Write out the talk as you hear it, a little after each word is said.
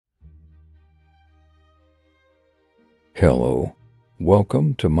Hello,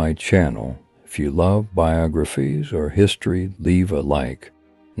 welcome to my channel. If you love biographies or history, leave a like.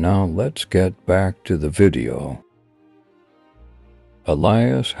 Now let's get back to the video.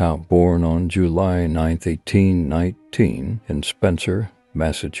 Elias Howe, born on July 9, 1819 in Spencer,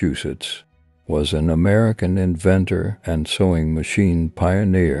 Massachusetts, was an American inventor and sewing machine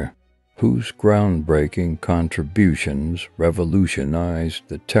pioneer whose groundbreaking contributions revolutionized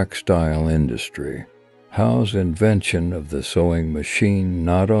the textile industry. Howe's invention of the sewing machine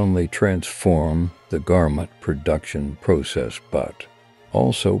not only transformed the garment production process but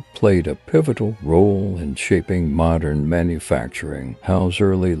also played a pivotal role in shaping modern manufacturing. Howe's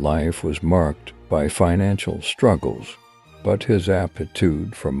early life was marked by financial struggles, but his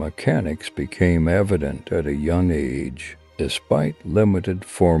aptitude for mechanics became evident at a young age. Despite limited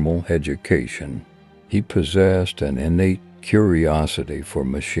formal education, he possessed an innate curiosity for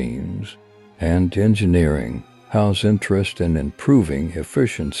machines and engineering. Howe's interest in improving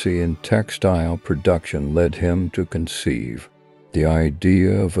efficiency in textile production led him to conceive the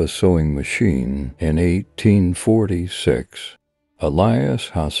idea of a sewing machine. In 1846, Elias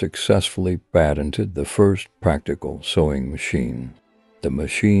Howe successfully patented the first practical sewing machine. The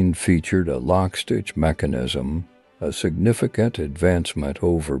machine featured a lock-stitch mechanism, a significant advancement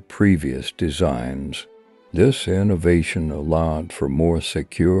over previous designs. This innovation allowed for more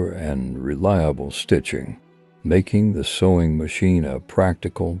secure and reliable stitching, making the sewing machine a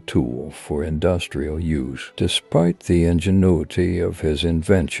practical tool for industrial use. Despite the ingenuity of his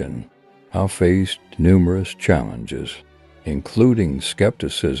invention, Howe faced numerous challenges, including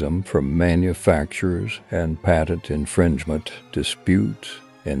skepticism from manufacturers and patent infringement disputes.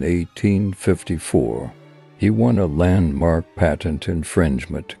 In 1854, he won a landmark patent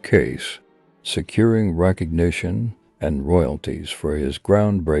infringement case, securing recognition and royalties for his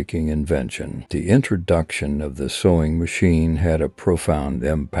groundbreaking invention. The introduction of the sewing machine had a profound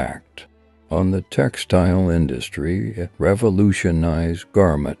impact on the textile industry. It revolutionized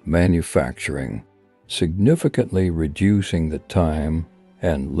garment manufacturing, significantly reducing the time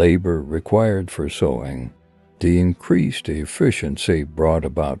and labor required for sewing. The increased efficiency brought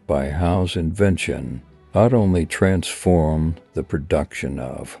about by Howe's invention not only transformed the production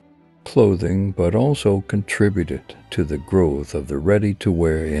of clothing but also contributed to the growth of the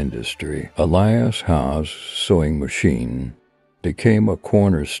ready-to-wear industry. Elias Howe's sewing machine became a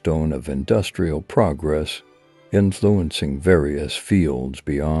cornerstone of industrial progress, influencing various fields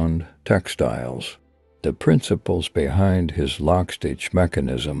beyond textiles. The principles behind his lock-stitch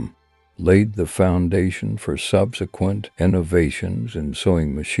mechanism laid the foundation for subsequent innovations in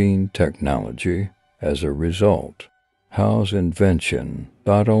sewing machine technology. As a result, Howe's invention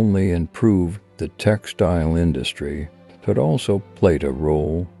not only improved the textile industry, but also played a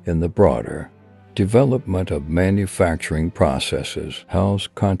role in the broader development of manufacturing processes. Howe's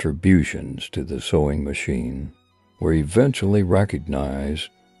contributions to the sewing machine were eventually recognized,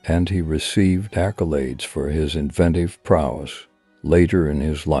 and he received accolades for his inventive prowess. Later in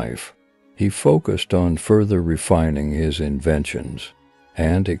his life, he focused on further refining his inventions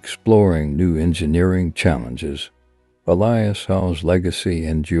and exploring new engineering challenges. Elias Howe's legacy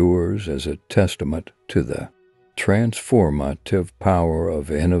endures as a testament to the transformative power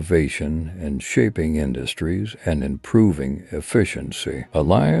of innovation in shaping industries and improving efficiency.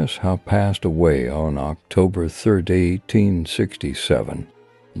 Elias Howe passed away on October 3, 1867,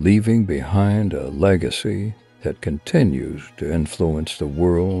 leaving behind a legacy that continues to influence the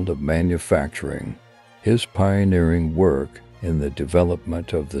world of manufacturing. His pioneering work in the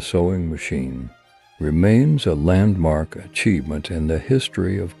development of the sewing machine remains a landmark achievement in the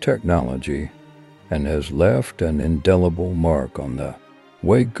history of technology and has left an indelible mark on the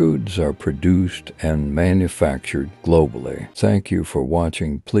way goods are produced and manufactured globally. Thank you for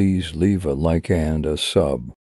watching. Please leave a like and a sub.